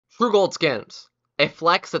True Gold skins. A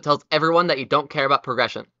flex that tells everyone that you don't care about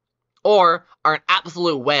progression. Or are an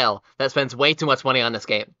absolute whale that spends way too much money on this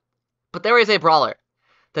game. But there is a brawler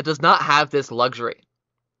that does not have this luxury.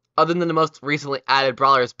 Other than the most recently added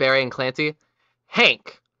brawlers Barry and Clancy,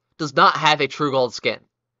 Hank does not have a True Gold skin.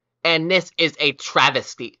 And this is a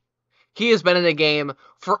travesty. He has been in the game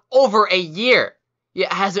for over a year,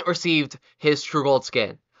 yet hasn't received his True Gold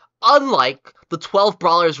skin. Unlike the 12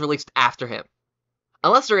 brawlers released after him.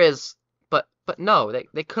 Unless there is, but no,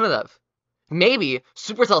 they couldn't have. Maybe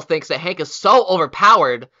Supercell thinks that Hank is so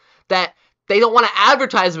overpowered that they don't want to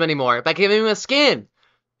advertise him anymore by giving him a skin.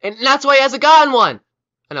 And that's why he hasn't gotten one.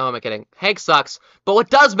 I know, I'm kidding. Hank sucks. But what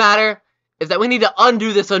does matter is that we need to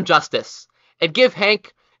undo this injustice and give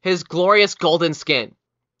Hank his glorious golden skin.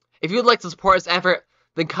 If you'd like to support this effort,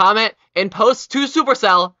 then comment and post to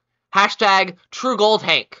Supercell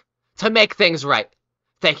 #TrueGoldHank to make things right.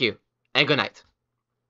 Thank you, and good night.